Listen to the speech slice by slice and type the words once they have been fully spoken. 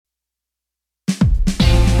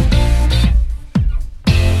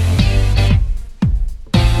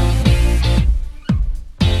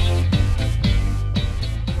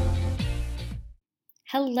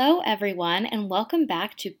Hello, everyone, and welcome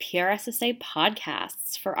back to PRSSA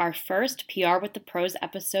Podcasts for our first PR with the Pros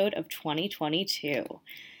episode of 2022.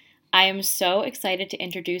 I am so excited to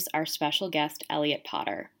introduce our special guest, Elliot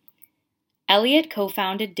Potter. Elliot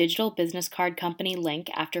co-founded digital business card company Link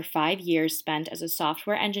after 5 years spent as a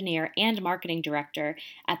software engineer and marketing director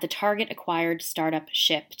at the Target-acquired startup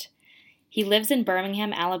Shipt. He lives in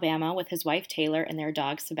Birmingham, Alabama with his wife Taylor and their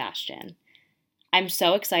dog Sebastian. I'm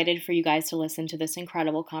so excited for you guys to listen to this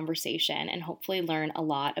incredible conversation and hopefully learn a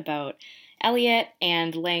lot about Elliot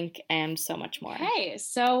and Link and so much more. Hey,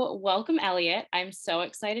 so welcome, Elliot. I'm so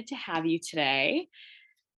excited to have you today.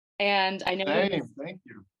 And I know Thank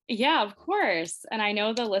you. Yeah, of course. And I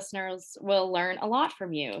know the listeners will learn a lot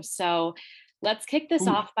from you. So let's kick this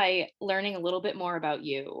off by learning a little bit more about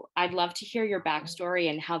you. I'd love to hear your backstory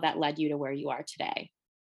and how that led you to where you are today.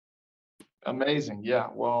 Amazing. Yeah.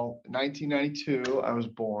 Well, 1992, I was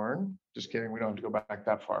born. Just kidding. We don't have to go back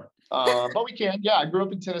that far. But we can. Yeah. I grew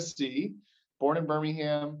up in Tennessee, born in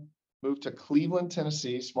Birmingham, moved to Cleveland,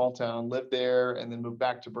 Tennessee, small town, lived there, and then moved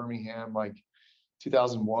back to Birmingham like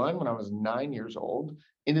 2001 when I was 9 years old.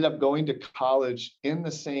 Ended up going to college in the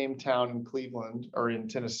same town in Cleveland or in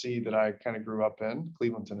Tennessee that I kind of grew up in,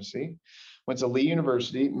 Cleveland, Tennessee. Went to Lee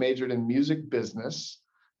University, majored in music business,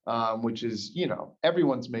 which is,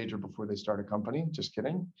 everyone's major before they start a company. Just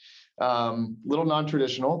kidding. Little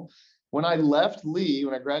non-traditional. When I left Lee,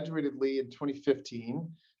 when I graduated Lee in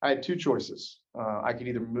 2015, I had two choices. I could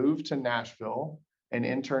either move to Nashville and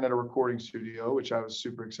intern at a recording studio, which I was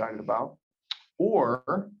super excited about,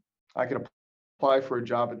 or I could apply for a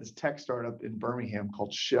job at this tech startup in Birmingham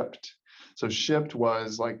called Shipt. So Shipt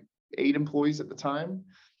was like 8 employees at the time,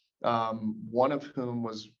 one of whom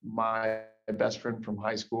was my best friend from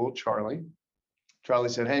high school, Charlie. Charlie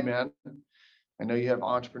said, "Hey, man, I know you have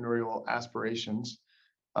entrepreneurial aspirations.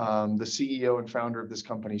 The CEO and founder of this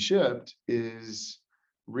company, Shipt, is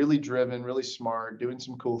really driven, really smart, doing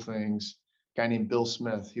some cool things. A guy named Bill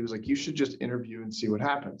Smith. He was like, you should just interview and see what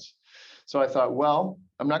happens." So I thought, well,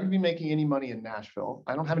 I'm not going to be making any money in Nashville.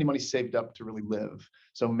 I don't have any money saved up to really live.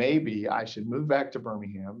 So maybe I should move back to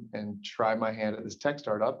Birmingham and try my hand at this tech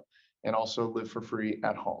startup and also live for free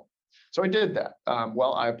at home. So I did that.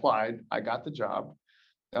 Well, I applied. I got the job.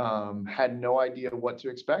 Had no idea what to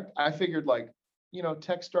expect. I figured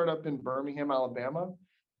tech startup in Birmingham, Alabama.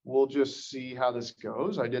 We'll just see how this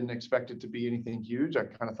goes. I didn't expect it to be anything huge. I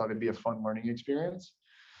kind of thought it'd be a fun learning experience.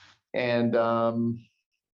 And 5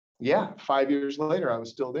 years later, I was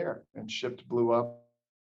still there, and Shipt blew up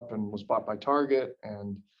and was bought by Target.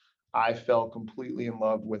 And I fell completely in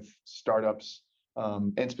love with startups,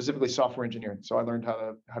 and specifically software engineering. So I learned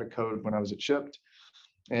how to code when I was at Shipt.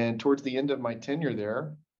 And towards the end of my tenure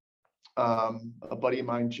there, a buddy of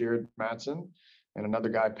mine, Jared Matson, and another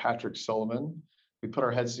guy, Patrick Sullivan, we put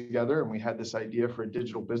our heads together and we had this idea for a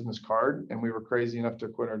digital business card, and we were crazy enough to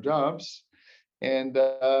quit our jobs. And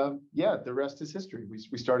the rest is history.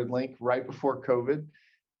 We started Link right before COVID,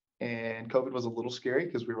 and COVID was a little scary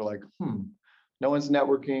because we were like, no one's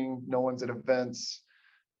networking, no one's at events.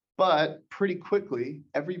 But pretty quickly,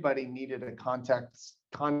 everybody needed a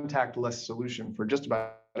contactless solution for just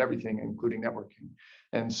about everything, including networking.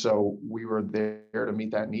 And so we were there to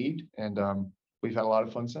meet that need, and we've had a lot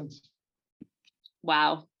of fun since.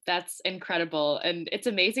 Wow, that's incredible. And it's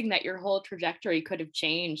amazing that your whole trajectory could have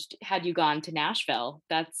changed had you gone to Nashville.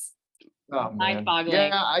 That's mind-boggling.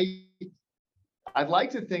 Yeah, I'd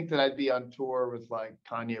like to think that I'd be on tour with like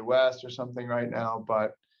Kanye West or something right now,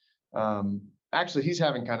 but actually he's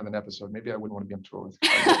having kind of an episode. Maybe I wouldn't want to be on tour with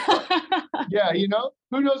Kanye. Yeah,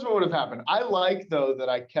 who knows what would have happened. I like though that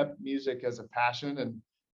I kept music as a passion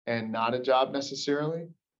and not a job necessarily.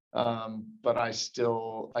 But I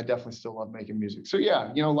definitely still love making music. So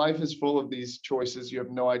yeah, life is full of these choices. You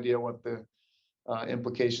have no idea what the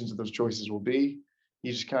implications of those choices will be.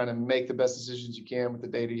 You just kind of make the best decisions you can with the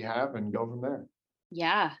data you have and go from there.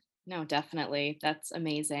 Yeah, no, definitely. That's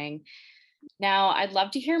amazing. Now, I'd love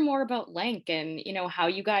to hear more about Link and, how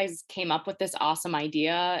you guys came up with this awesome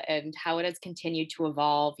idea and how it has continued to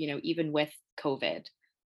evolve, even with COVID.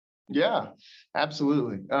 Yeah,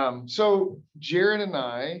 absolutely. So Jared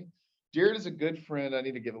is a good friend. I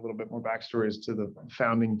need to give a little bit more backstory as to the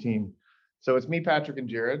founding team. So it's me, Patrick, and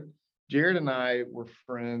Jared. Jared and I were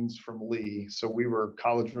friends from Lee. So we were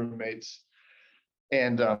college roommates.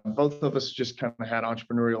 And both of us just kind of had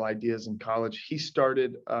entrepreneurial ideas in college. He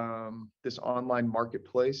started this online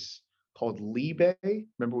marketplace called LeeBay.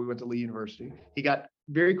 Remember, we went to Lee University. He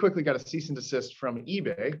very quickly got a cease and desist from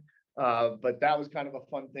eBay. But that was kind of a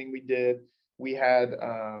fun thing we did. He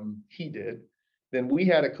did. Then we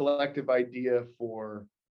had a collective idea for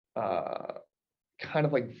kind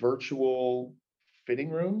of like virtual fitting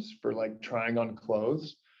rooms for like trying on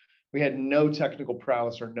clothes. We had no technical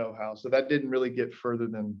prowess or know-how, so that didn't really get further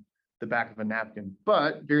than the back of a napkin,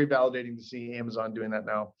 but very validating to see Amazon doing that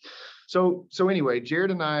now. So anyway,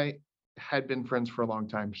 Jared and I had been friends for a long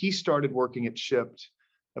time. He started working at Shipt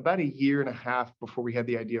about a year and a half before we had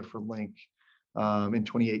the idea for Link in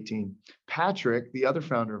 2018. Patrick, the other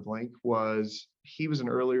founder of Link, he was an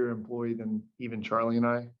earlier employee than even Charlie and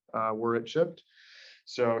I were at Shipt.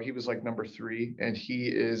 So he was like number 3, and he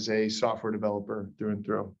is a software developer through and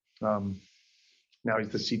through. Now he's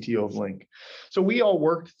the CTO of Link. So we all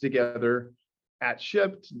worked together at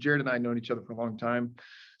Shipt. Jared and I known each other for a long time.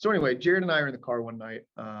 So anyway, Jared and I are in the car one night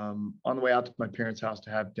on the way out to my parents' house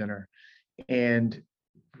to have dinner. And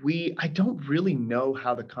I don't really know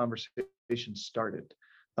how the conversation started.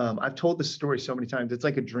 I've told this story so many times. It's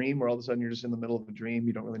like a dream where all of a sudden you're just in the middle of a dream.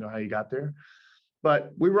 You don't really know how you got there.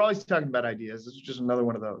 But we were always talking about ideas. This was just another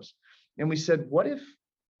one of those. And we said, what if,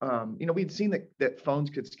 we'd seen that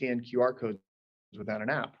phones could scan QR codes without an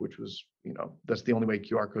app, which was, that's the only way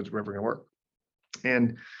QR codes were ever going to work.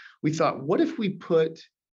 And we thought, what if we put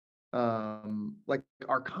like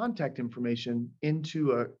our contact information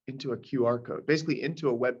into a QR code, basically into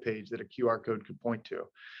a web page that a QR code could point to.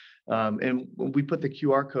 And we put the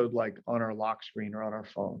QR code like on our lock screen or on our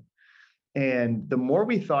phone. And the more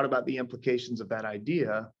we thought about the implications of that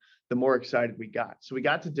idea, the more excited we got. So we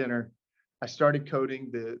got to dinner. I started coding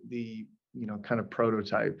the kind of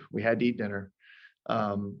prototype. We had to eat dinner.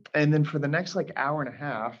 And then for the next like hour and a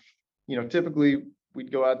half, typically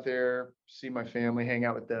we'd go out there, see my family, hang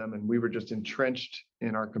out with them, and we were just entrenched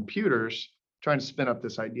in our computers trying to spin up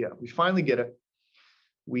this idea. We finally get it.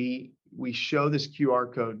 We show this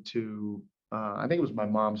QR code to, I think it was my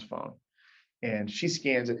mom's phone, and she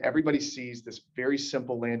scans it. Everybody sees this very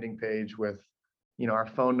simple landing page with, our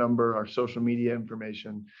phone number, our social media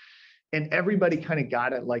information, and everybody kind of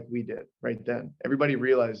got it like we did right then. Everybody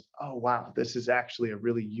realized, oh, wow, this is actually a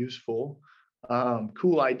really useful,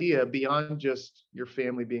 cool idea beyond just your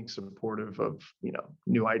family being supportive of,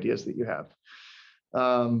 new ideas that you have.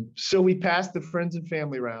 So we passed the friends and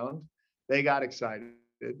family round. They got excited.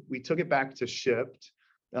 We took it back to Shipt.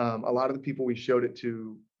 A lot of the people we showed it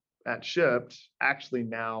to at Shipt actually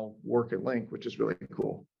now work at Link, which is really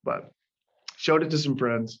cool. But showed it to some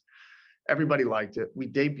friends. Everybody liked it. We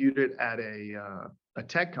debuted it at a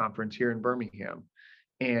tech conference here in Birmingham.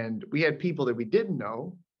 And we had people that we didn't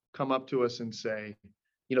know come up to us and say,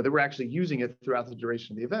 they were actually using it throughout the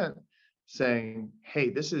duration of the event, saying,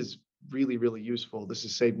 hey, this is really, really useful. This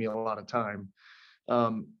has saved me a lot of time.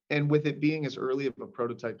 And with it being as early of a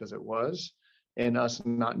prototype as it was, and us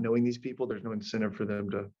not knowing these people, there's no incentive for them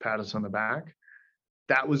to pat us on the back.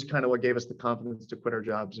 That was kind of what gave us the confidence to quit our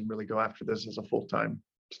jobs and really go after this as a full-time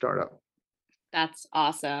startup. That's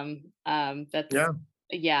awesome.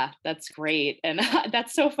 Yeah, that's great. And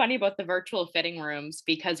that's so funny about the virtual fitting rooms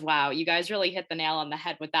because wow, you guys really hit the nail on the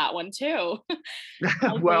head with that one too.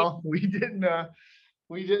 Well, we didn't,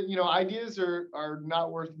 ideas are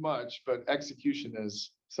not worth much, but execution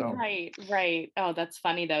is. So Right. Oh, that's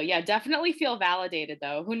funny though. Yeah, definitely feel validated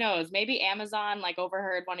though. Who knows? Maybe Amazon like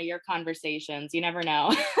overheard one of your conversations. You never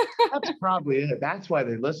know. that's probably it. That's why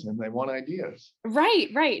they listen. They want ideas. Right.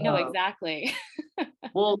 No, exactly.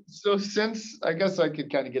 Well, so since I guess I could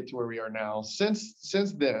kind of get to where we are now. Since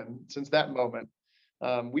that moment,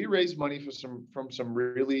 we raised money from some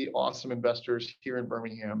really awesome investors here in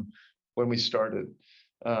Birmingham when we started.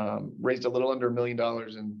 Raised a little under $1 million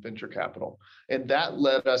in venture capital, and that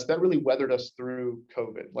really weathered us through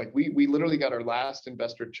COVID. Like we literally got our last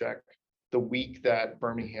investor check the week that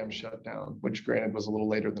Birmingham shut down, which granted was a little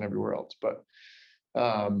later than everywhere else, but.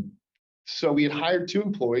 So we had hired 2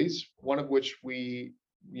 employees, one of which we,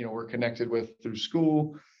 were connected with through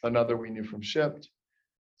school, another we knew from Shipt.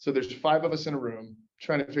 So there's 5 of us in a room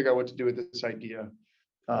trying to figure out what to do with this idea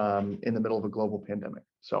in the middle of a global pandemic.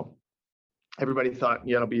 So everybody thought,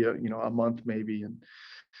 yeah, it'll be a month maybe. And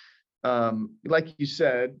like you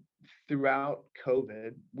said, throughout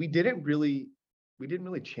COVID, we didn't really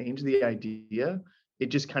change the idea. It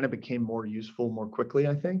just kind of became more useful more quickly,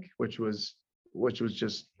 I think, which was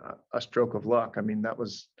just a stroke of luck. I mean, that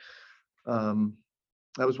was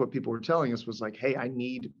what people were telling us was like, hey,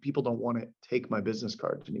 people don't want to take my business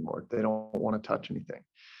cards anymore. They don't want to touch anything.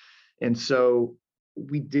 And so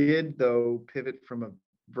we did, though, pivot from a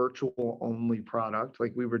virtual only product,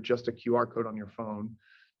 like we were just a QR code on your phone,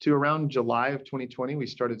 to around July of 2020, we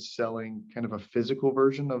started selling kind of a physical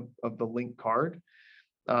version of the Link card.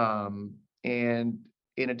 And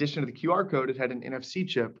in addition to the QR code, it had an NFC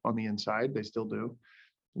chip on the inside. They still do.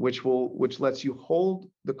 which lets you hold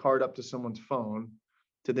the card up to someone's phone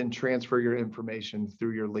to then transfer your information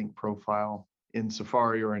through your link profile in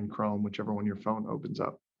Safari or in Chrome, whichever one your phone opens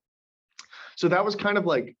up. So that was kind of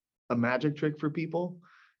like a magic trick for people,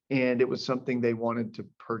 and it was something they wanted to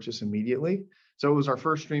purchase immediately. So it was our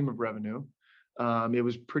first stream of revenue. It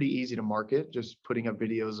was pretty easy to market, just putting up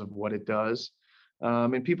videos of what it does.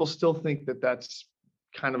 And people still think that that's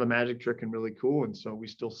kind of a magic trick and really cool. And so we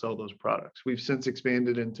still sell those products. We've since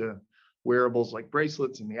expanded into wearables like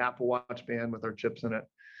bracelets and the Apple Watch band with our chips in it.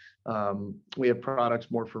 We have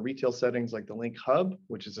products more for retail settings like the Link Hub,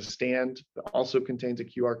 which is a stand that also contains a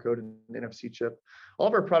QR code and an NFC chip. All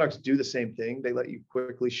of our products do the same thing. They let you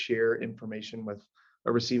quickly share information with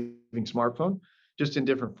a receiving smartphone, just in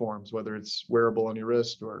different forms, whether it's wearable on your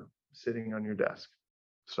wrist or sitting on your desk.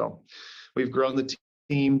 So we've grown the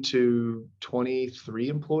team to 23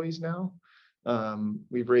 employees now.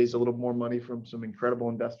 We've raised a little more money from some incredible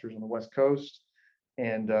investors on the West Coast.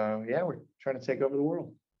 And yeah, we're trying to take over the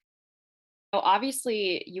world. So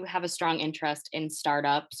obviously, you have a strong interest in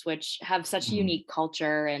startups, which have such a unique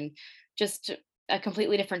culture and just a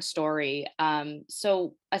completely different story.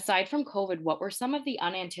 So, aside from COVID, what were some of the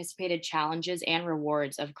unanticipated challenges and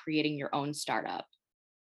rewards of creating your own startup?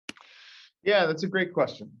 Yeah, that's a great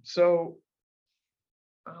question. So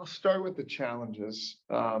I'll start with the challenges.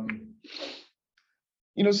 Some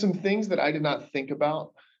things that I did not think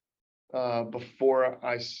about before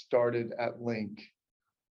I started at Link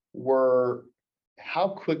were how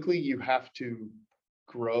quickly you have to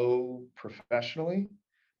grow professionally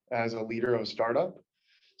as a leader of a startup.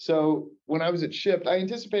 So when I was at Shipt, I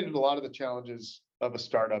anticipated a lot of the challenges of a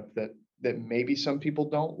startup that maybe some people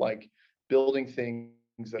don't, like building things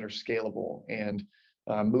that are scalable and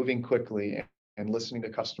moving quickly and listening to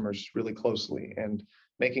customers really closely and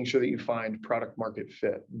making sure that you find product market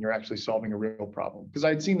fit and you're actually solving a real problem. Because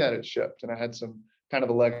I'd seen that at Shipt and I had some kind of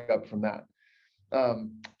a leg up from that.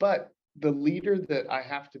 But the leader that I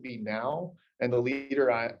have to be now and the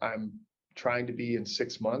leader I'm trying to be in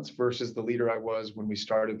 6 months versus the leader I was when we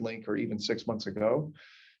started Link or even 6 months ago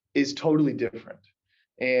is totally different.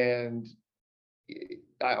 And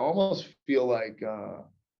I almost feel like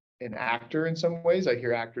an actor in some ways. I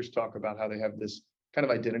hear actors talk about how they have this kind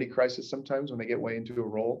of identity crisis sometimes when they get way into a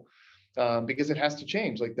role because it has to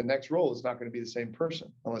change. Like the next role is not going to be the same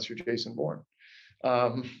person unless you're Jason Bourne.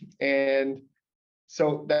 And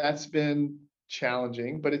so that's been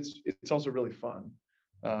challenging, but it's also really fun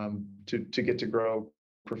to get to grow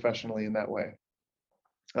professionally in that way.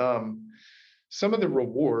 Some of the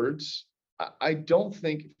rewards, I don't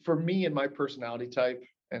think, for me and my personality type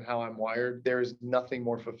and how I'm wired, there is nothing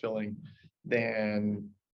more fulfilling than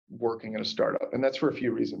working in a startup. And that's for a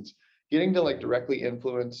few reasons. Getting to like directly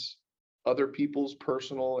influence other people's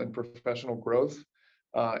personal and professional growth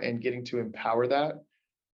and getting to empower that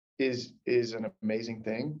is an amazing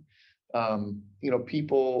thing.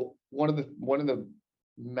 People, one of the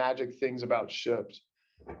magic things about Shipt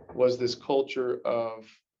was this culture of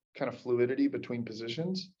kind of fluidity between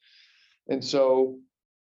positions. And so,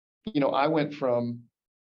 I went from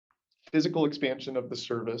physical expansion of the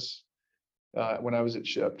service when I was at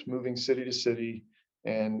Shipt, moving city to city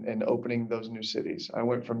and opening those new cities. I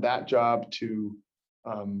went from that job to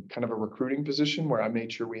kind of a recruiting position where I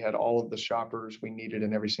made sure we had all of the shoppers we needed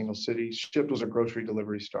in every single city. Shipt was a grocery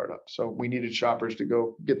delivery startup, so we needed shoppers to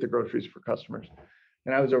go get the groceries for customers.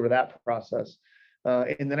 And I was over that process.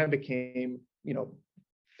 And then I became,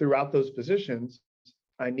 throughout those positions,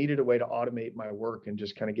 I needed a way to automate my work and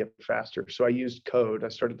just kind of get faster. So I used code. I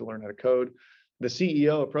started to learn how to code. The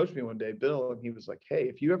CEO approached me one day, Bill, and he was like, hey,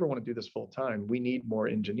 if you ever want to do this full time, we need more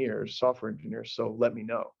engineers, software engineers. So let me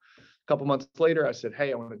know. A couple months later, I said,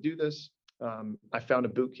 hey, I want to do this. I found a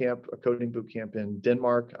boot camp, a coding boot camp in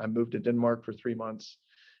Denmark. I moved to Denmark for 3 months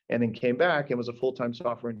and then came back and was a full-time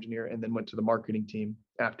software engineer and then went to the marketing team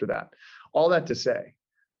after that. All that to say,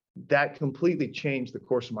 that completely changed the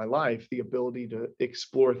course of my life, the ability to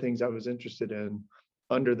explore things I was interested in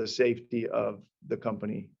under the safety of the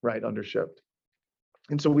company, right, under Shipt.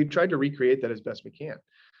 And so we've tried to recreate that as best we can.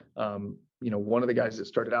 One of the guys that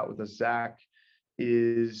started out with us, Zach,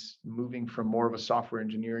 is moving from more of a software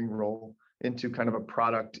engineering role into kind of a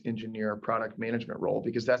product engineer, product management role,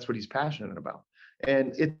 because that's what he's passionate about.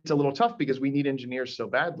 And it's a little tough because we need engineers so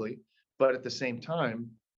badly, but at the same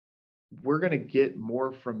time, we're going to get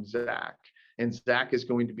more from Zach, and Zach is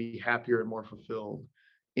going to be happier and more fulfilled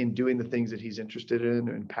in doing the things that he's interested in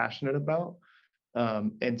and passionate about.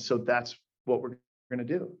 And so that's what we're going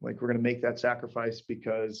to do. Like, we're going to make that sacrifice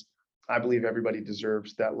because I believe everybody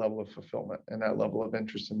deserves that level of fulfillment and that level of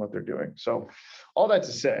interest in what they're doing. So all that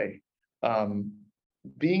to say,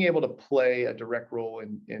 being able to play a direct role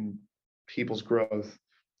in people's growth,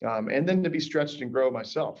 and then to be stretched and grow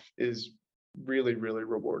myself is really, really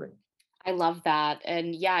rewarding. I love that.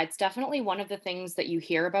 And yeah, it's definitely one of the things that you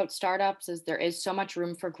hear about startups is there is so much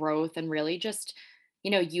room for growth and really just,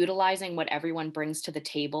 utilizing what everyone brings to the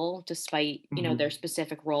table despite, their Mhm.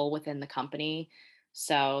 specific role within the company.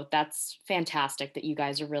 So that's fantastic that you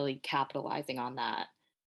guys are really capitalizing on that.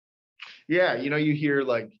 Yeah, you hear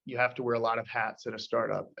like you have to wear a lot of hats at a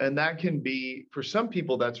startup, and that can be for some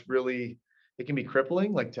people that's really it can be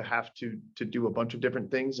crippling, like to have to do a bunch of different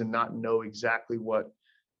things and not know exactly what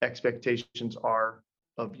expectations are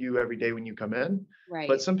of you every day when you come in. But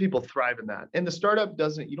Right. some people thrive in that, and the startup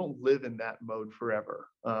doesn't. You don't live in that mode forever.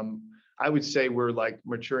 I would say we're like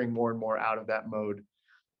maturing more and more out of that mode.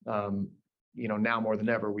 um, now more than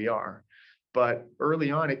ever we are. But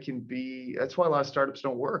early on, it can be that's why a lot of startups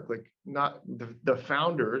don't work. Like not the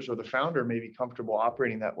founders or the founder may be comfortable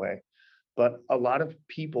operating that way, but a lot of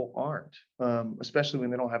people aren't, especially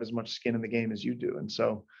when they don't have as much skin in the game as you do. And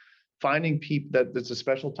so finding people that's a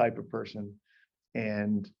special type of person,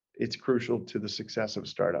 and it's crucial to the success of a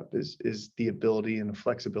startup is the ability and the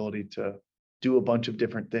flexibility to do a bunch of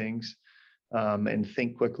different things, and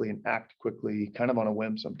think quickly and act quickly, kind of on a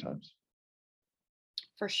whim sometimes.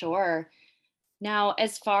 For sure. Now,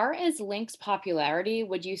 as far as Link's popularity,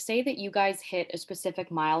 would you say that you guys hit a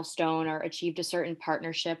specific milestone or achieved a certain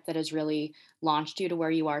partnership that has really launched you to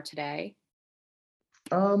where you are today?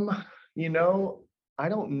 Um, you know, I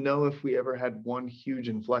don't know if we ever had one huge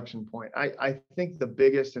inflection point. I think the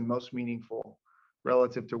biggest and most meaningful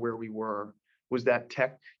relative to where we were was that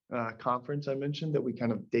tech conference I mentioned that we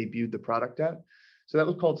kind of debuted the product at. So that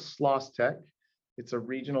was called Sloss Tech. It's a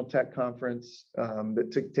regional tech conference,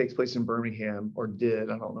 that takes place in Birmingham, or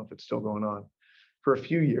did. I don't know if it's still going on, for a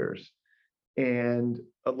few years. And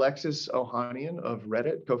Alexis Ohanian of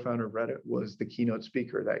Reddit, co-founder of Reddit, was the keynote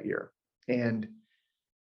speaker that year. And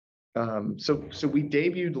so we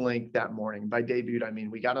debuted Link that morning. By debuted, I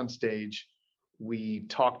mean we got on stage, we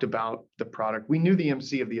talked about the product. We knew the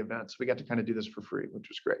MC of the event, so we got to kind of do this for free, which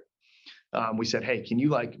was great. We said, hey, can you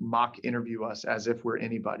like mock interview us as if we're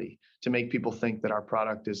anybody to make people think that our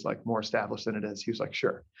product is like more established than it is? He was like,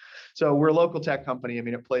 sure. So we're a local tech company. I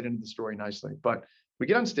mean, it played into the story nicely. But we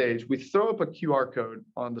get on stage, we throw up a QR code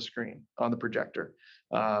on the screen, on the projector,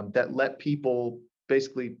 that let people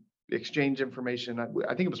basically exchange information.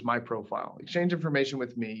 I think it was my profile, exchange information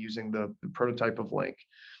with me using the prototype of Link,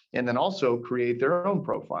 and then also create their own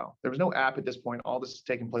profile. There was no app at this point. All this is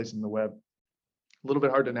taking place in the web. A little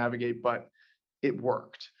bit hard to navigate, but it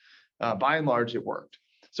worked. By and large, it worked.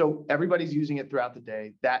 So everybody's using it throughout the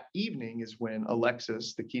day. That evening is when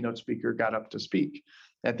Alexis, the keynote speaker, got up to speak.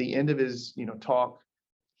 At the end of his, talk,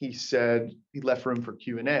 he said he left room for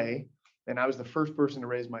Q&A, and I was the first person to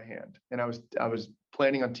raise my hand. And I was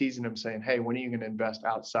planning on teasing him, saying, "Hey, when are you going to invest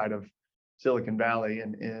outside of Silicon Valley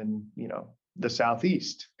and in the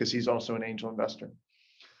Southeast?" Because he's also an angel investor.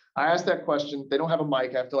 I asked that question. They don't have a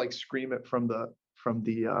mic. I have to like scream it from the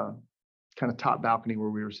kind of top balcony where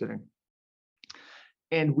we were sitting.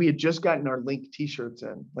 And we had just gotten our Link t-shirts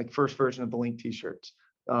in, like first version of the Link t-shirts,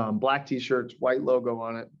 black t-shirts, white logo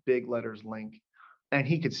on it, big letters Link. And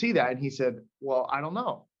he could see that, and he said, "Well, I don't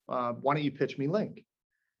know. Why don't you pitch me Link?"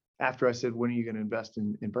 After I said, "When are you going to invest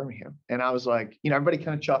in Birmingham?" And I was like, everybody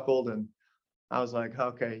kind of chuckled, and I was like,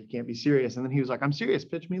 "Okay, you can't be serious." And then he was like, "I'm serious.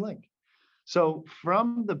 Pitch me Link." So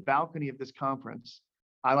from the balcony of this conference,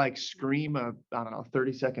 I like scream a, I don't know,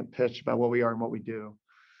 30-second pitch about what we are and what we do.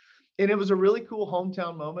 And it was a really cool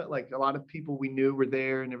hometown moment. Like a lot of people we knew were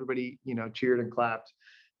there, and everybody, cheered and clapped.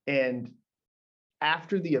 And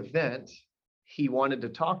after the event, he wanted to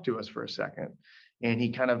talk to us for a second. And he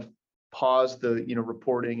kind of paused the,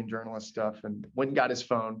 reporting and journalist stuff and went and got his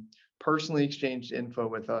phone, personally exchanged info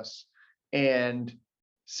with us, and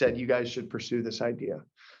said, "You guys should pursue this idea."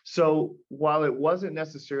 So while it wasn't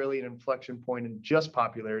necessarily an inflection point in just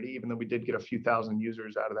popularity, even though we did get a few thousand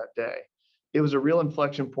users out of that day, it was a real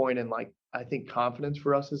inflection point in, like, I think, confidence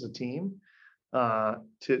for us as a team,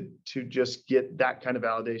 to just get that kind of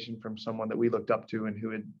validation from someone that we looked up to and who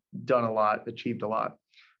had done a lot, achieved a lot.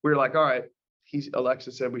 We were like, all right,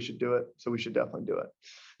 Alexa said we should do it, so we should definitely do it.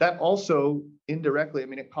 That also indirectly, I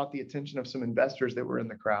mean, it caught the attention of some investors that were in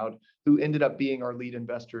the crowd who ended up being our lead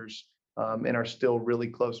investors, and are still really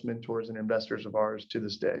close mentors and investors of ours to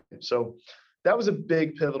this day. So that was a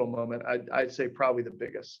big pivotal moment. I'd say probably the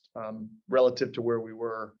biggest, relative to where we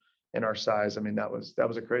were and our size. I mean, that was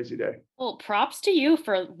a crazy day. Well, props to you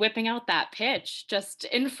for whipping out that pitch just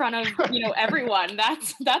in front of, everyone.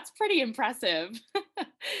 That's pretty impressive.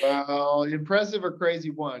 Well, impressive or crazy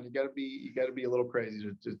one. You got to be a little crazy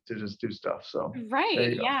to just do stuff. So there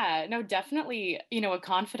Right. you go. Yeah. No, definitely, a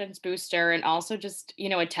confidence booster and also just,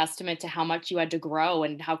 a testament to how much you had to grow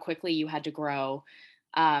and how quickly you had to grow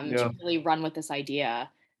to Yeah. really run with this idea.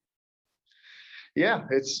 Yeah,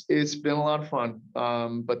 it's been a lot of fun.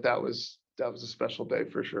 But that was a special day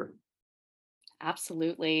for sure.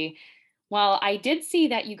 Absolutely. Well, I did see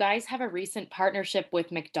that you guys have a recent partnership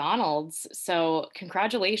with McDonald's, so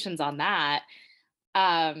congratulations on that.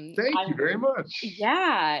 Thank I you very much.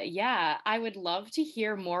 Yeah, yeah. I would love to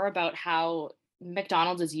hear more about how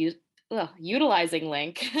McDonald's is utilizing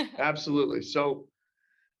Link. Absolutely. So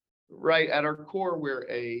right at our core, we're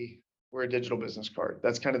a digital business card.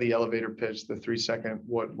 That's kind of the elevator pitch, the 3 second,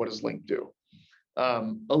 what does Link do?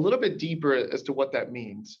 A little bit deeper as to what that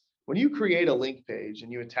means. When you create a link page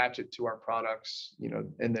and you attach it to our products,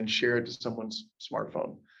 and then share it to someone's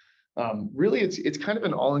smartphone, really it's kind of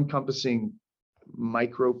an all-encompassing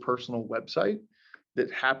micro personal website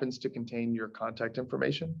that happens to contain your contact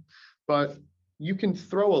information. But you can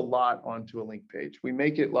throw a lot onto a link page. We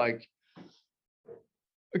make it like,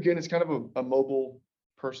 again, it's kind of a mobile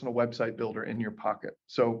personal website builder in your pocket.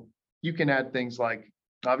 So you can add things like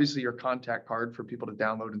obviously your contact card for people to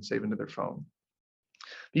download and save into their phone.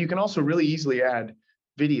 But you can also really easily add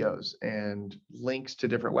videos and links to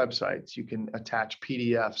different websites. You can attach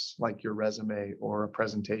PDFs like your resume or a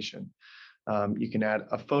presentation. You can add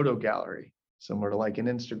a photo gallery, similar to like an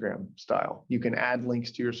Instagram style. You can add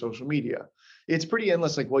links to your social media. It's pretty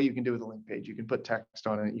endless, like what you can do with a link page. You can put text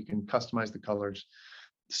on it. You can customize the colors.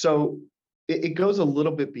 So it goes a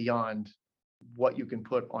little bit beyond what you can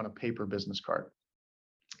put on a paper business card.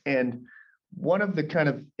 And one of the kind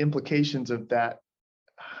of implications of that,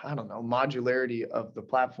 I don't know, modularity of the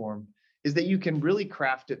platform is that you can really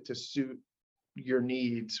craft it to suit your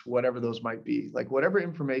needs, whatever those might be. Like whatever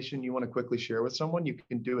information you want to quickly share with someone, you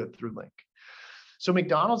can do it through Link. So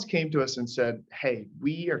McDonald's came to us and said, hey,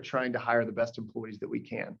 we are trying to hire the best employees that we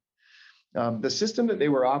can. The system that they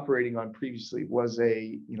were operating on previously was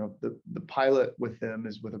the pilot with them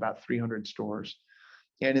is with about 300 stores.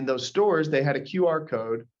 And in those stores, they had a QR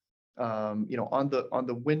code, on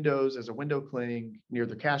the windows as a window cleaning near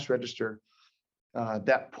the cash register,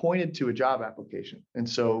 that pointed to a job application. And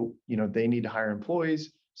so, they need to hire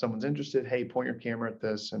employees. Someone's interested. Hey, point your camera at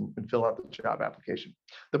this and fill out the job application.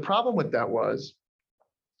 The problem with that was,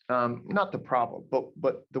 not the problem,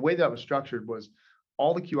 but the way that was structured was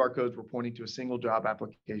all the QR codes were pointing to a single job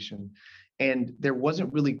application, and there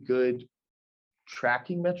wasn't really good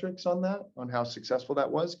tracking metrics on that, on how successful that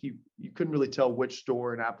was. You couldn't really tell which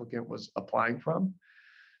store an applicant was applying from.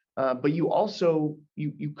 But you also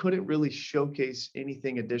you couldn't really showcase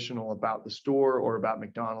anything additional about the store or about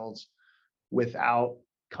McDonald's without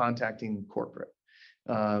contacting corporate,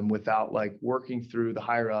 without like working through the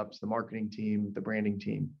higher ups, the marketing team, the branding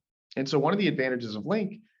team. And so one of the advantages of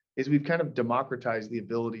Link is we've kind of democratized the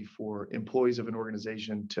ability for employees of an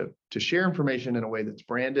organization to share information in a way that's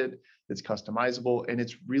branded, that's customizable, and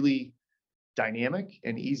it's really dynamic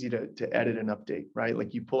and easy to edit and update, right?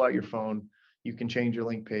 Like you pull out your phone, you can change your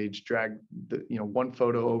link page, drag one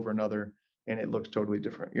photo over another, and it looks totally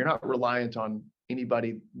different. You're not reliant on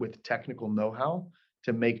anybody with technical know-how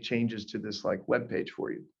to make changes to this like web page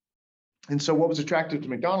for you. And so what was attractive to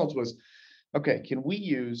McDonald's was, okay, can we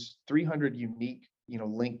use 300 unique,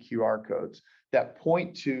 link QR codes that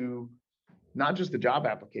point to not just the job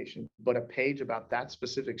application, but a page about that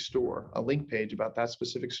specific store, a link page about that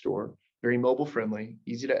specific store, very mobile friendly,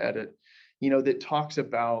 easy to edit, that talks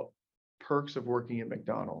about perks of working at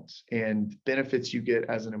McDonald's and benefits you get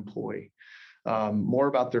as an employee, more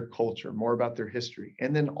about their culture, more about their history,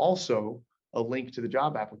 and then also a link to the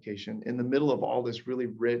job application in the middle of all this really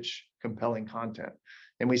rich, compelling content.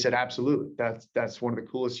 And we said, absolutely, that's one of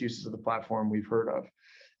the coolest uses of the platform we've heard of.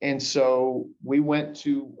 And so we went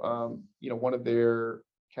to one of their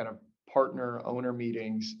kind of partner owner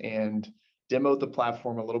meetings and demoed the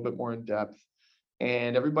platform a little bit more in depth.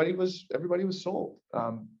 And everybody was sold.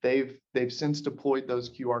 They've since deployed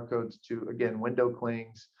those QR codes to, again, window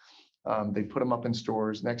clings. They put them up in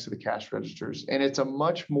stores next to the cash registers, and it's a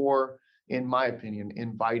much more, in my opinion,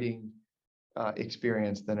 inviting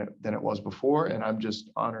experience than it was before. And I'm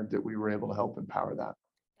just honored that we were able to help empower that.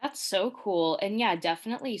 That's so cool. And yeah,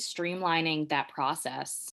 definitely streamlining that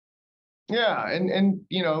process. Yeah, and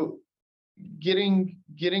getting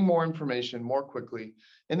more information more quickly,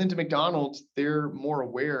 and then to McDonald's, they're more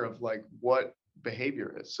aware of like what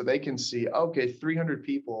behavior is, so they can see, okay, 300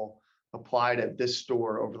 people applied at this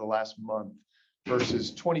store over the last month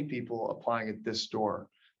versus 20 people applying at this store,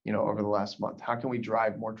 over the last month? How can we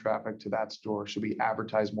drive more traffic to that store? Should we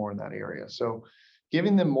advertise more in that area? So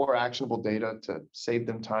giving them more actionable data to save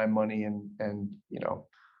them time, money, and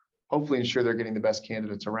hopefully ensure they're getting the best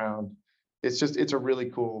candidates around. It's a really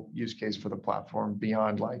cool use case for the platform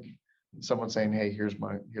beyond like someone saying, hey, here's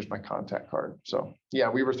my contact card. So yeah,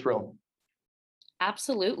 we were thrilled.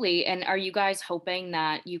 Absolutely. And are you guys hoping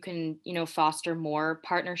that you can, foster more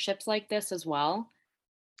partnerships like this as well?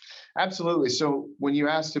 Absolutely. So when you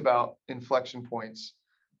asked about inflection points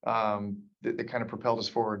that kind of propelled us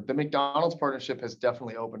forward, the McDonald's partnership has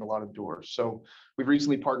definitely opened a lot of doors. So we've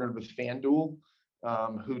recently partnered with FanDuel,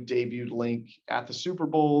 who debuted Link at the Super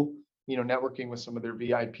Bowl, networking with some of their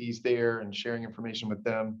VIPs there and sharing information with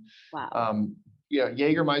them. Wow.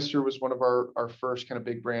 Jägermeister was one of our first kind of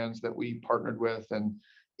big brands that we partnered with. And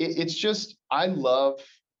it's just, I love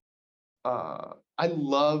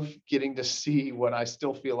getting to see what I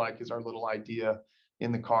still feel like is our little idea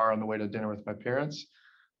in the car on the way to dinner with my parents,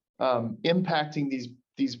 impacting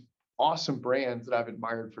these awesome brands that I've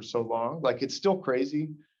admired for so long. Like, it's still crazy.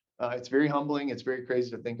 It's very humbling. It's very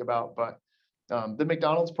crazy to think about, but the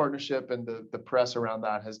McDonald's partnership and the press around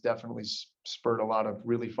that has definitely spurred a lot of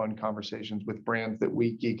really fun conversations with brands that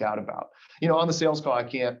we geek out about. On the sales call,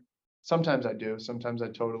 sometimes I do. Sometimes I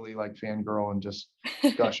totally like fangirl and just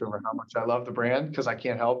gush over how much I love the brand because I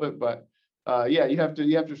can't help it. But yeah, you have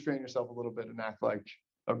to restrain yourself a little bit and act like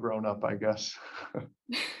a grown up, I guess.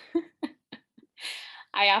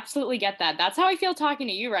 I absolutely get that. That's how I feel talking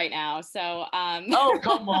to you right now. So, Oh,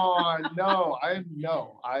 come on. No,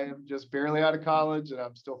 I am just barely out of college and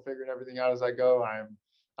I'm still figuring everything out as I go.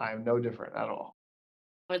 I am no different at all.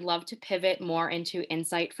 I would love to pivot more into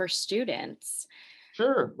insight for students.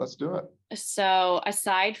 Sure, let's do it. So,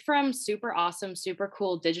 aside from super awesome, super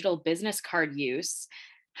cool digital business card use,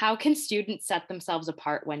 how can students set themselves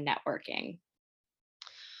apart when networking?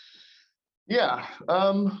 Yeah.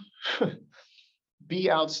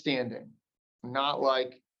 Be outstanding, not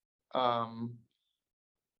like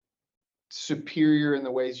superior in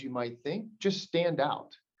the ways you might think. Just stand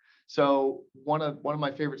out. So one of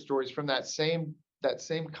my favorite stories from that same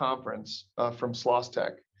conference from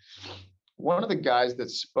SlossTech, one of the guys that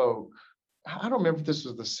spoke, I don't remember if this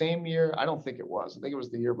was the same year. I don't think it was. I think it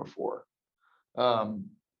was the year before.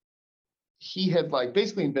 He had like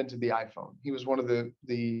basically invented the iPhone. He was one of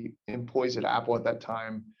the employees at Apple at that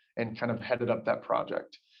time and kind of headed up that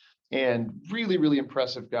project. And really, really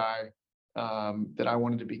impressive guy that I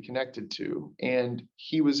wanted to be connected to. And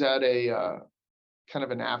he was at a kind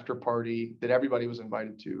of an after party that everybody was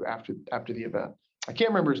invited to after the event. I can't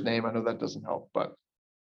remember his name. I know that doesn't help, but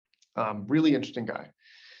really interesting guy.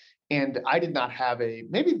 And I did not have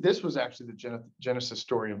maybe this was actually the genesis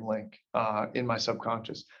story of Link in my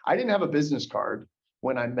subconscious. I didn't have a business card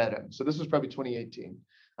when I met him. So this was probably 2018.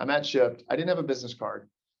 I'm at Shipt. I didn't have a business card,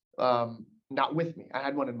 not with me. I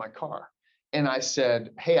had one in my car. And I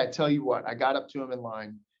said, hey, I tell you what, I got up to him in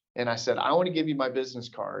line and I said, I want to give you my business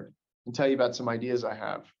card and tell you about some ideas I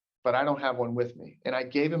have, but I don't have one with me. And I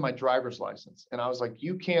gave him my driver's license. And I was like,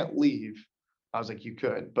 you can't leave. I was like, you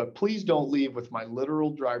could, but please don't leave with my literal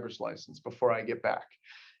driver's license before I get back.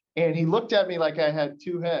 And he looked at me like I had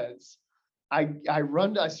two heads. I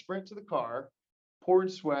sprint to the car, pouring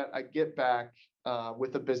sweat. I get back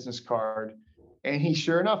with a business card, and he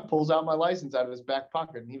sure enough pulls out my license out of his back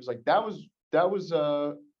pocket. And he was like, that was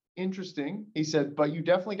interesting. He said, but you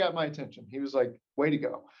definitely got my attention. He was like, way to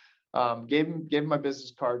go. Gave him my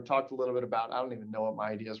business card, talked a little bit about, I don't even know what my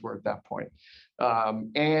ideas were at that point.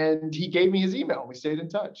 And he gave me his email. We stayed in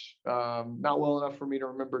touch. Not well enough for me to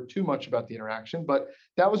remember too much about the interaction, but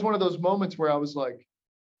that was one of those moments where I was like,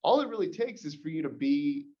 all it really takes is for you to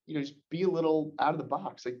be, just be a little out of the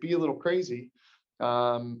box, like be a little crazy,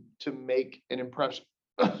 to make an impression,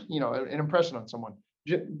 an impression on someone.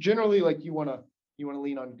 Generally, like you want to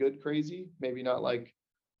lean on good crazy, maybe not like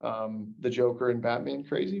the Joker and Batman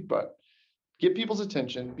crazy, but get people's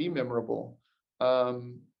attention, be memorable,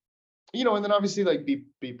 and then obviously like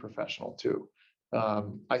be professional too.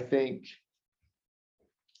 I think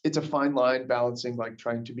it's a fine line balancing like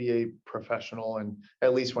trying to be a professional, and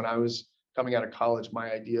at least when I was coming out of college,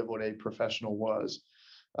 my idea of what a professional was.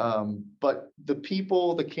 But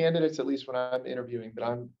the candidates, at least when I'm interviewing, that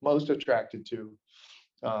I'm most attracted to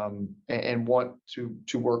and want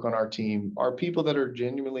to work on our team are people that are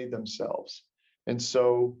genuinely themselves. And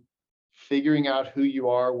so figuring out who you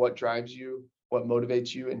are, what drives you, what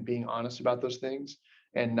motivates you, and being honest about those things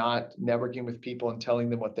and not networking with people and telling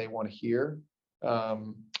them what they want to hear,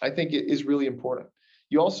 I think it is really important.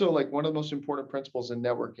 You also, like, one of the most important principles in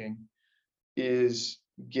networking is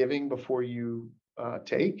giving before you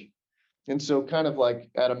take. And so, kind of like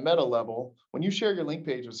at a meta level, when you share your link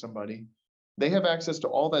page with somebody, they have access to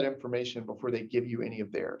all that information before they give you any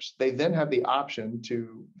of theirs. They then have the option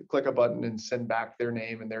to click a button and send back their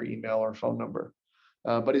name and their email or phone number.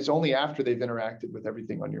 But it's only after they've interacted with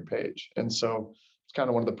everything on your page. And so it's kind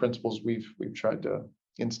of one of the principles we've tried to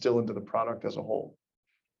instill into the product as a whole.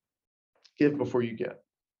 Give before you get.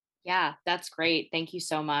 Yeah, that's great. Thank you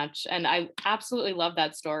so much. And I absolutely love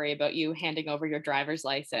that story about you handing over your driver's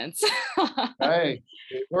license. Hey,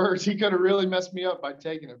 it works. He could have really messed me up by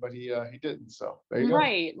taking it, but he didn't. So there you go.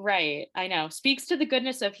 Right, right. I know. Speaks to the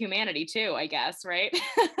goodness of humanity too, I guess, right?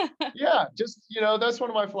 Yeah, just that's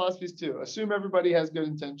one of my philosophies too. Assume everybody has good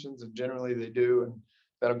intentions, and generally they do, and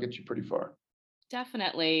that'll get you pretty far.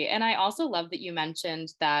 Definitely. And I also love that you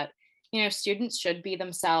mentioned that, students should be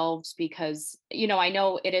themselves because, I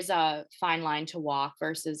know it is a fine line to walk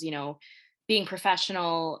versus, being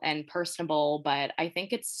professional and personable, but I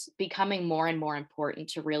think it's becoming more and more important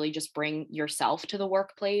to really just bring yourself to the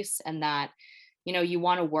workplace and that, you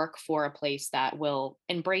want to work for a place that will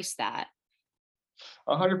embrace that.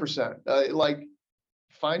 100%. Like,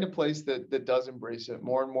 find a place that does embrace it.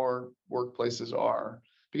 More and more workplaces are,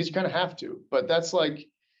 because you kind of have to. But that's like,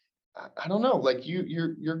 I don't know. Like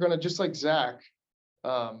you're gonna, just like Zach,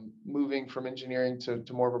 moving from engineering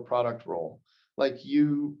to more of a product role. Like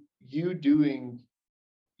you doing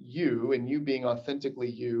you, and you being authentically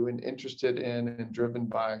you and interested in and driven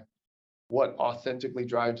by what authentically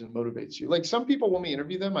drives and motivates you. Like, some people, when we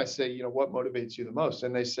interview them, I say, what motivates you the most?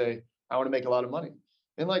 And they say, I want to make a lot of money.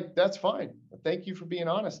 And like, that's fine. Thank you for being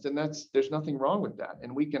honest. And there's nothing wrong with that.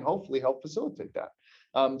 And we can hopefully help facilitate that.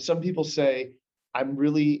 Some people say, I'm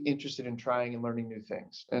really interested in trying and learning new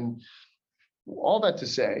things. And all that to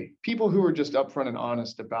say, people who are just upfront and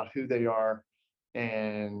honest about who they are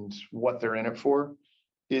and what they're in it for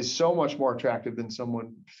is so much more attractive than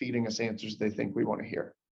someone feeding us answers they think we want to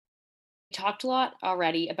hear. Talked a lot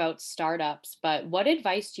already about startups, but what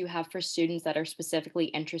advice do you have for students that are specifically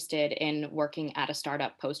interested in working at a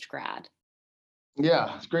startup post grad?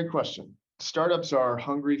 Yeah, it's a great question. Startups are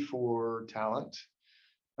hungry for talent,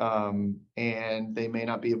 and they may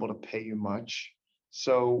not be able to pay you much.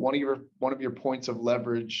 So one of your points of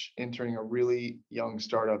leverage entering a really young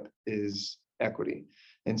startup is equity.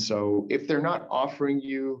 And so if they're not offering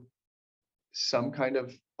you some kind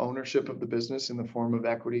of ownership of the business in the form of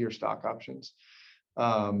equity or stock options,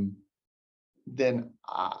 um, then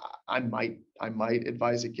I might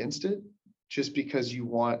advise against it, just because you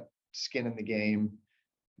want skin in the game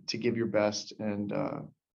to give your best. And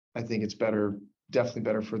I think it's better, definitely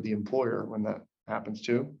better for the employer when that happens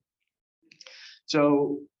too.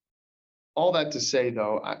 So all that to say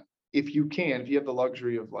though, if you have the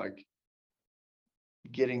luxury of like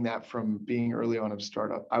getting that from being early on of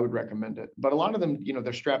startup, I would recommend it. But a lot of them,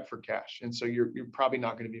 they're strapped for cash. And so you're probably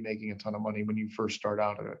not going to be making a ton of money when you first start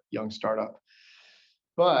out at a young startup.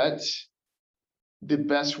 But the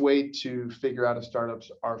best way to figure out if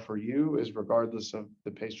startups are for you is, regardless of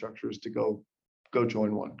the pay structure, is to go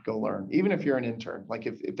join one, go learn. Even if you're an intern, like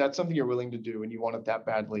if that's something you're willing to do and you want it that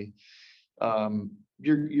badly,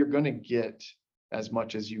 you're going to get as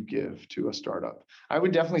much as you give to a startup. I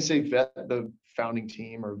would definitely say vet the founding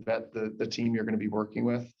team, or vet the team you're going to be working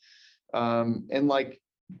with, and like,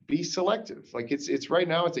 be selective. Like, it's right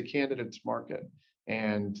now it's a candidate's market,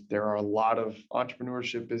 and there are a lot of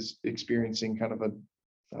entrepreneurship is experiencing kind of a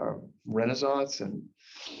renaissance, and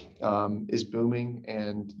is booming,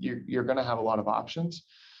 and you're going to have a lot of options.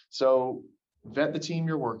 So vet the team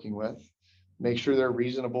you're working with, make sure they're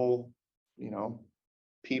reasonable,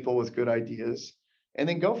 people with good ideas, and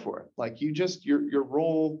then go for it. Like, your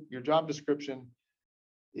role, your job description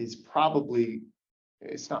is probably,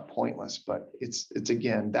 it's not pointless, but it's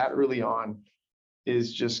again, that early on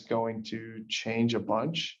is just going to change a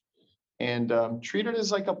bunch. And treat it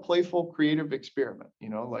as like a playful, creative experiment.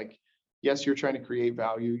 Like, yes, you're trying to create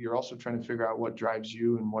value. You're also trying to figure out what drives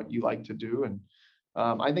you and what you like to do. And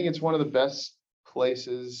I think it's one of the best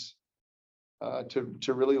places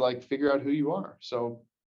to really like figure out who you are. So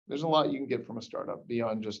there's a lot you can get from a startup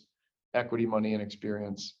beyond just equity, money, and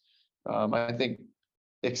experience. I think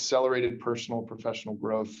accelerated personal, professional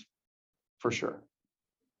growth for sure.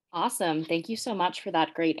 Awesome. Thank you so much for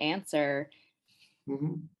that great answer.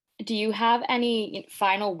 Mhm. Do you have any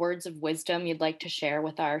final words of wisdom you'd like to share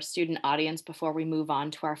with our student audience before we move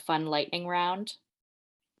on to our fun lightning round?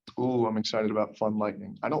 Ooh, I'm excited about fun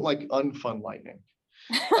lightning. I don't like unfun lightning.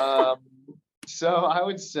 Um, so I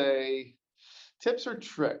would say tips or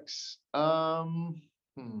tricks. Hmm.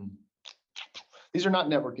 These are not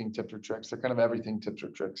networking tips or tricks. They're kind of everything tips or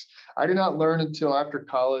tricks. I did not learn until after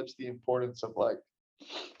college the importance of like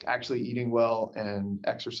actually eating well and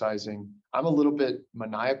exercising. I'm a little bit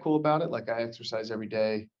maniacal about it. Like I exercise every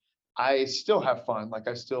day. I still have fun. Like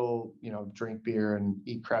I still, drink beer and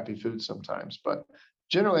eat crappy food sometimes, but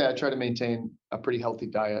generally I try to maintain a pretty healthy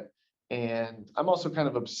diet. And I'm also kind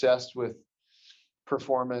of obsessed with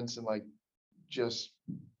performance and like just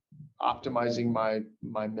optimizing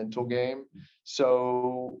my mental game.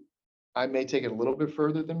 So I may take it a little bit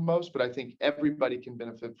further than most, but I think everybody can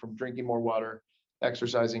benefit from drinking more water,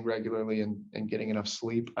 exercising regularly, and getting enough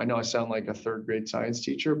sleep. I know I sound like a third grade science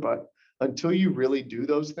teacher, but until you really do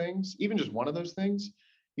those things, even just one of those things,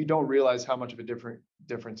 you don't realize how much of a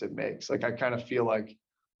difference it makes. Like I kind of feel like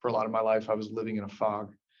for a lot of my life, I was living in a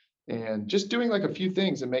fog. And just doing like a few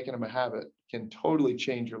things and making them a habit can totally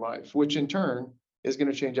change your life, which in turn is going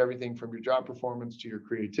to change everything from your job performance to your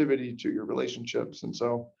creativity to your relationships. And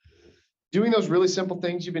so doing those really simple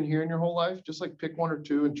things you've been hearing your whole life, just like pick one or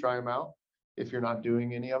two and try them out if you're not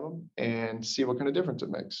doing any of them and see what kind of difference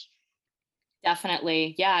it makes.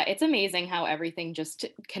 Definitely. Yeah, it's amazing how everything just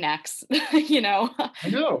connects, you know. I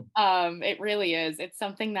know. It really is. It's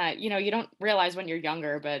something that, you don't realize when you're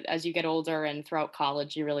younger, but as you get older and throughout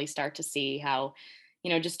college, you really start to see how,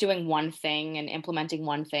 just doing one thing and implementing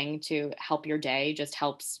one thing to help your day just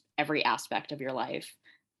helps every aspect of your life.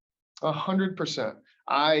 100%.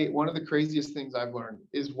 One of the craziest things I've learned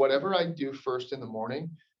is whatever I do first in the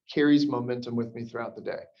morning carries momentum with me throughout the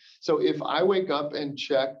day. So if I wake up and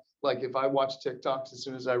check, like if I watch TikToks as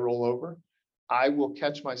soon as I roll over, I will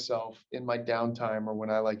catch myself in my downtime or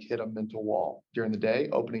when I like hit a mental wall during the day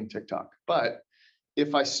opening TikTok. But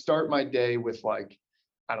if I start my day with like,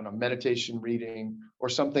 I don't know, meditation, reading, or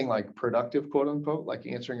something like productive, quote unquote, like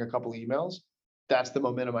answering a couple emails, that's the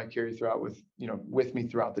momentum I carry throughout with me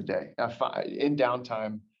throughout the day. In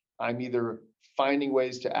downtime, I'm either finding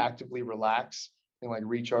ways to actively relax and like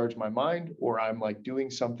recharge my mind, or I'm like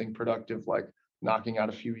doing something productive, like knocking out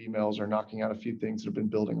a few emails or knocking out a few things that have been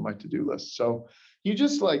building on my to-do list. So you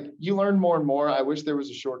learn more and more. I wish there was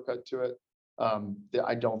a shortcut to it.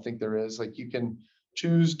 I don't think there is. Like you can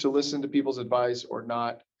choose to listen to people's advice or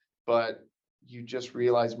not, but you just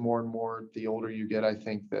realize more and more the older you get, I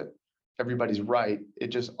think that everybody's right. It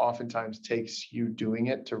just oftentimes takes you doing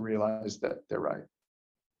it to realize that they're right.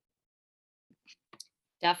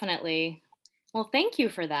 Definitely. Well, thank you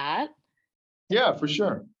for that. Yeah, for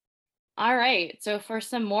sure. All right. So for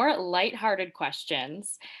some more lighthearted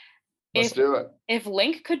questions, Let's if do it. if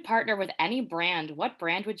Link could partner with any brand, what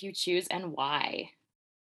brand would you choose and why?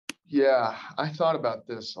 Yeah, I thought about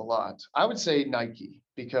this a lot. I would say Nike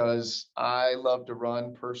because I love to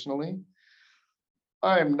run personally.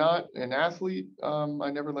 I am not an athlete. I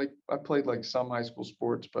played like some high school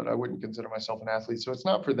sports, but I wouldn't consider myself an athlete. So it's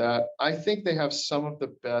not for that. I think they have some of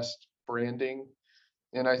the best branding,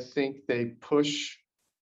 and I think they push,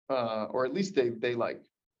 or at least they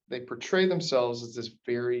portray themselves as this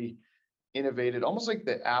very innovative, almost like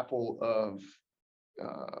the Apple of,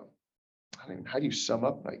 uh, I mean, how do you sum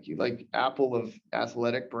up Nike? Like Apple of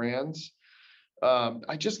athletic brands.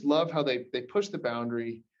 I just love how they push the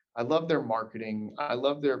boundary. I love their marketing. I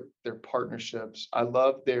love their partnerships. I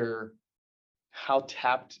love their how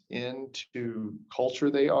tapped into culture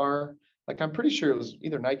they are. Like I'm pretty sure it was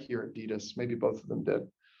either Nike or Adidas, maybe both of them did.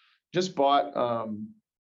 Just bought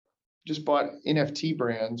NFT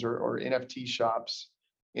brands or NFT shops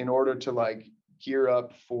in order to like gear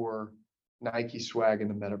up for Nike swag in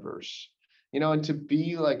the metaverse. And to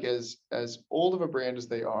be like as old of a brand as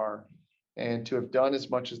they are, and to have done as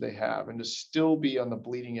much as they have, and to still be on the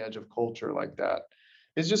bleeding edge of culture like that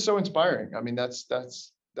is just so inspiring. I mean, that's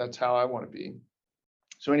how I want to be.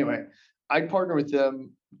 So anyway, I'd partner with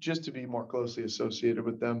them just to be more closely associated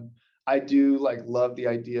with them. I do like love the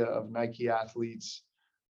idea of Nike athletes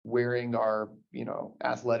wearing our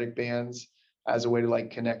athletic bands as a way to like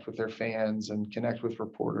connect with their fans and connect with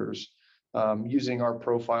reporters, using our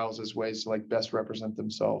profiles as ways to like best represent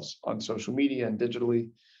themselves on social media and digitally.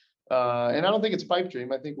 And I don't think it's pipe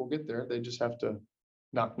dream. I think we'll get there. They just have to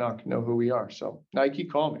knock knock know who we are. So Nike,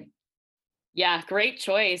 call me. Yeah, great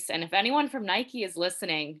choice. And if anyone from Nike is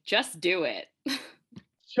listening, just do it.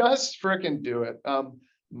 Just freaking do it.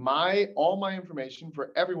 My all my information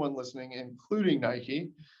for everyone listening, including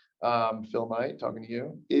Nike, Phil Knight talking to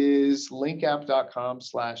you, is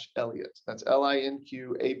linkapp.com/Elliott. That's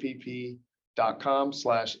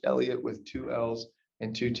linkapp.com/Elliott with two L's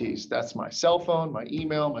and two T's. That's my cell phone, my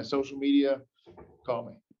email, my social media. Call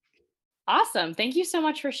me. Awesome. Thank you so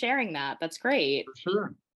much for sharing that. That's great. For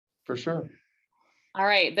sure. For sure. All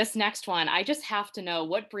right, this next one, I just have to know,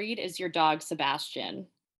 what breed is your dog Sebastian?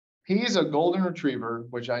 He's a golden retriever,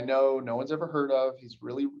 which I know no one's ever heard of. It's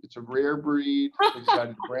a rare breed. We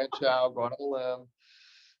decided to branch out, go out on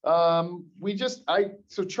a limb.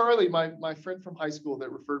 So Charlie, my friend from high school that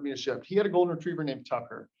referred me to Shift, he had a golden retriever named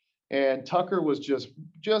Tucker, and Tucker was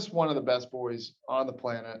just one of the best boys on the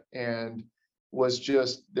planet, and was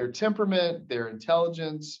just their temperament, their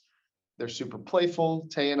intelligence. They're super playful.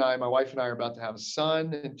 Tay and I, my wife and I, are about to have a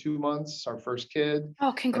son in 2 months, our first kid,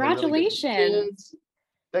 Oh, and they're really good with congratulations. kids.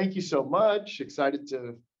 Thank you so much. Excited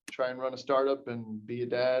to try and run a startup and be a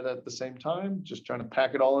dad at the same time. Just trying to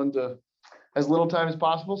pack it all into as little time as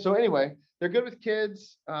possible. So anyway, they're good with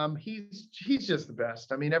kids. He's just the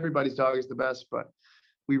best. I mean, everybody's dog is the best, but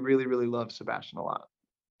we really, really love Sebastian a lot.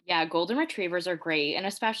 Yeah, golden retrievers are great, and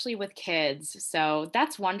especially with kids. So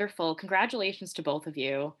that's wonderful. Congratulations to both of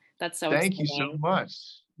you. That's so Thank you so exciting. much.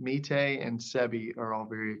 Mite and Sebi are all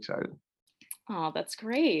very excited. Oh, that's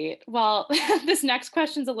great. Well, this next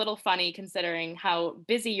question's a little funny considering how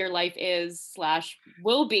busy your life is slash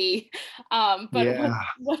will be. But Yeah.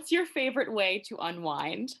 what's your favorite way to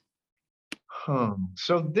unwind?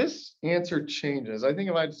 So this answer changes. I think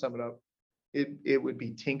if I had to sum it up, it would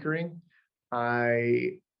be tinkering.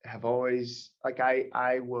 I have always like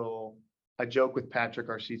I joke with Patrick,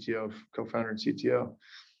 our CTO, co-founder and CTO,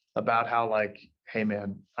 about how like, hey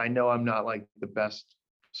man, I know I'm not like the best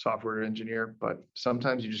software engineer, but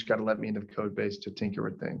sometimes you just got to let me into the code base to tinker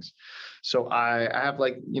with things. So I have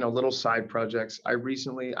like, little side projects. I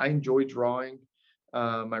enjoy drawing.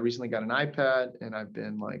 I recently got an iPad and I've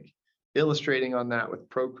been like illustrating on that with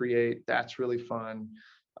Procreate. That's really fun.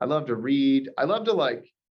 I love to read. I love to like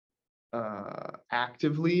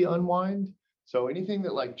actively unwind. So anything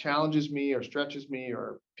that like challenges me or stretches me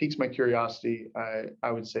or piques my curiosity, I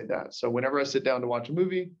would say that. So whenever I sit down to watch a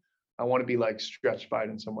movie, I want to be like stretched by it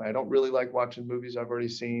in some way. I don't really like watching movies I've already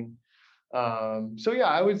seen. So yeah,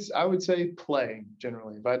 I would say play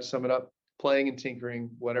generally. If I had to sum it up, playing and tinkering,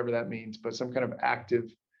 whatever that means, but some kind of active,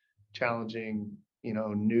 challenging,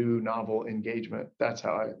 new novel engagement. That's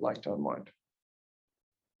how I like to unwind.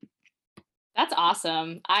 That's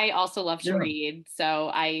awesome. I also love to Yeah. read, so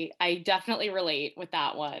I definitely relate with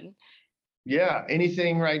that one. Yeah.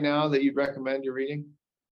 Anything right now that you'd recommend you're reading?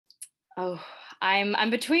 Oh, I'm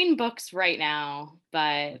between books right now,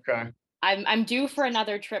 but Okay. I'm due for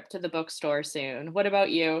another trip to the bookstore soon. What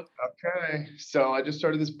about you? Okay. So I just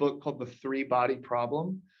started this book called The Three Body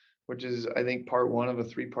Problem, which is, I think, part one of a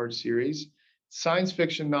three-part series. Science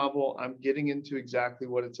fiction novel. I'm getting into exactly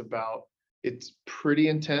what it's about. It's pretty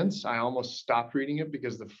intense. I almost stopped reading it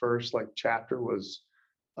because the first like chapter was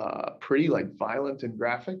pretty like violent and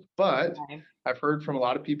graphic. But Okay. I've heard from a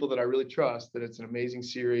lot of people that I really trust that it's an amazing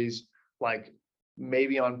series, like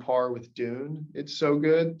maybe on par with Dune. It's so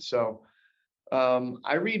good. So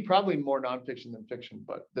I read probably more nonfiction than fiction,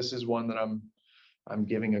 but this is one that I'm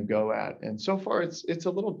giving a go at. And so far, it's a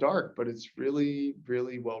little dark, but it's really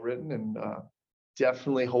really well written and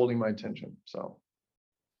definitely holding my attention. So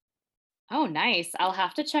Oh, nice. I'll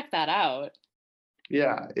have to check that out.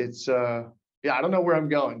 yeah, yeah, I don't know where I'm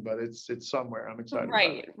going, but it's somewhere. I'm excited about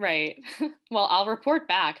it. Right, right. Well, I'll report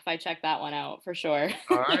back if I check that one out for sure.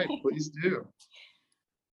 All right, please do.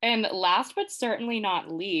 And last but certainly not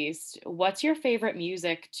least, what's your favorite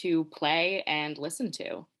music to play and listen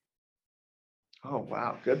to? Oh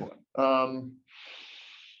wow, good one.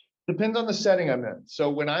 Depends on the setting I'm in. So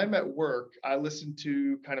when I'm at work, I listen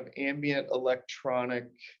to kind of ambient electronic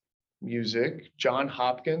music. John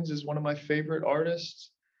Hopkins is one of my favorite artists.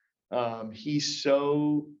 He's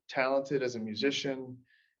so talented as a musician,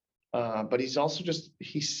 but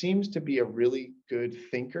he seems to be a really good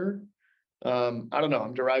thinker. I don't know,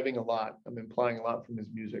 I'm deriving a lot, I'm implying a lot from his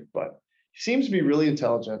music, but he seems to be really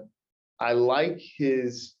intelligent. I like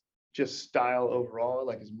his just style overall. I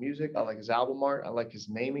like his music. I like his album art. I like his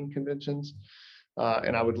naming conventions.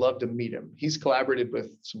 And I would love to meet him. He's collaborated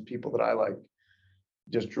with some people that I like,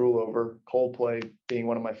 just drool over. Coldplay being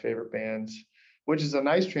one of my favorite bands, which is a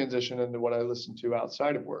nice transition into what I listen to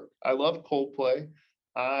outside of work. I love Coldplay.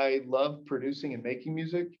 I love producing and making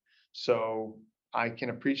music. So I can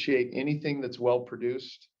appreciate anything that's well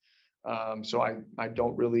produced. So I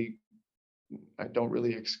don't really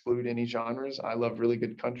exclude any genres. I love really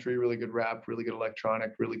good country, really good rap, really good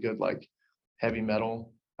electronic, really good like heavy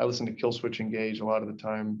metal. I listen to Killswitch Engage a lot of the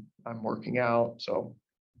time I'm working out. So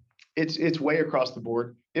it's way across the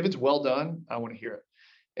board. If it's well done, I want to hear it.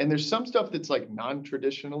 And there's some stuff that's like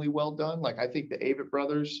non-traditionally well done. Like I think the Avett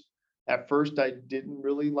Brothers, at first I didn't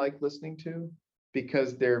really like listening to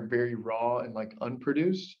because they're very raw and like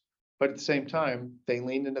unproduced. But at the same time, they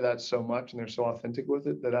leaned into that so much and they're so authentic with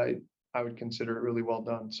it that I would consider it really well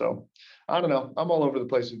done. So I don't know. I'm all over the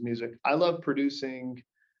place with music. I love producing,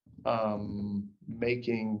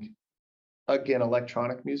 making again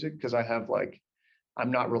electronic music because I have like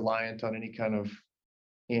I'm not reliant on any kind of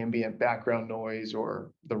ambient background noise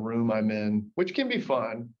or the room I'm in, which can be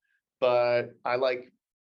fun, but I like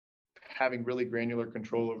having really granular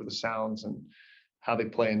control over the sounds and how they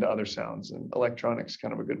play into other sounds, and electronics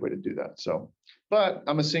kind of a good way to do that. So, but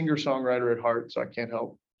I'm a singer songwriter at heart, so I can't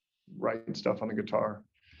help writing stuff on the guitar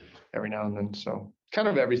every now and then. So kind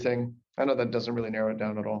of everything. I know that doesn't really narrow it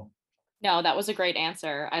down at all. No, that was a great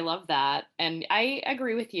answer. I love that. And I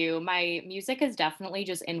agree with you. My music is definitely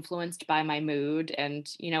just influenced by my mood and,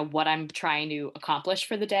 what I'm trying to accomplish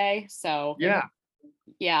for the day. So, Yeah,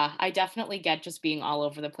 yeah, I definitely get just being all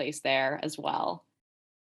over the place there as well.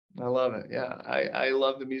 I love it. Yeah, I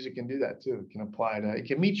love the music can do that too. It can apply to it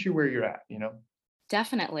can meet you where you're at, you know?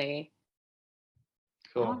 Definitely.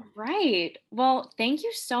 All Cool. right. Well, thank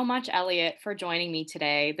you so much, Elliot, for joining me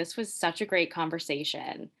today. This was such a great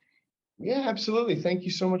conversation. Yeah, absolutely. Thank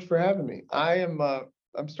you so much for having me.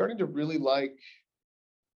 I'm starting to really like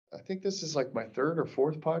I think this is like my third or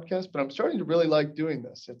fourth podcast, but I'm starting to really like doing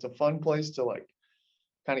this. It's a fun place to like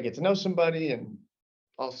kind of get to know somebody, and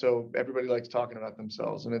also everybody likes talking about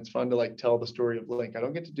themselves, and it's fun to like tell the story of Link. I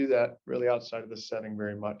don't get to do that really outside of this setting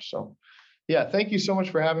very much. So yeah, thank you so much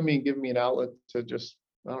for having me and giving me an outlet to just,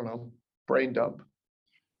 I don't know, brain dump.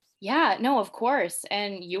 Yeah, no, of course.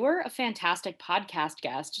 And you were a fantastic podcast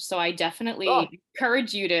guest. So I Oh, definitely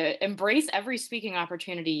encourage you to embrace every speaking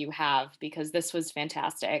opportunity you have because this was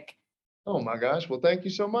fantastic. oh my gosh. Well, thank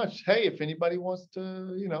you so much. Hey, if anybody wants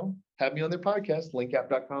to, have me on their podcast,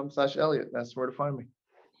 linkapp.com/Elliot. That's where to find me.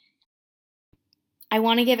 I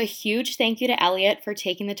want to give a huge thank you to Elliot for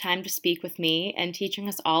taking the time to speak with me and teaching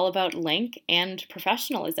us all about Link and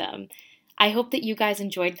professionalism. I hope that you guys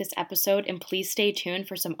enjoyed this episode and please stay tuned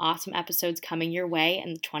for some awesome episodes coming your way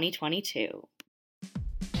in 2022.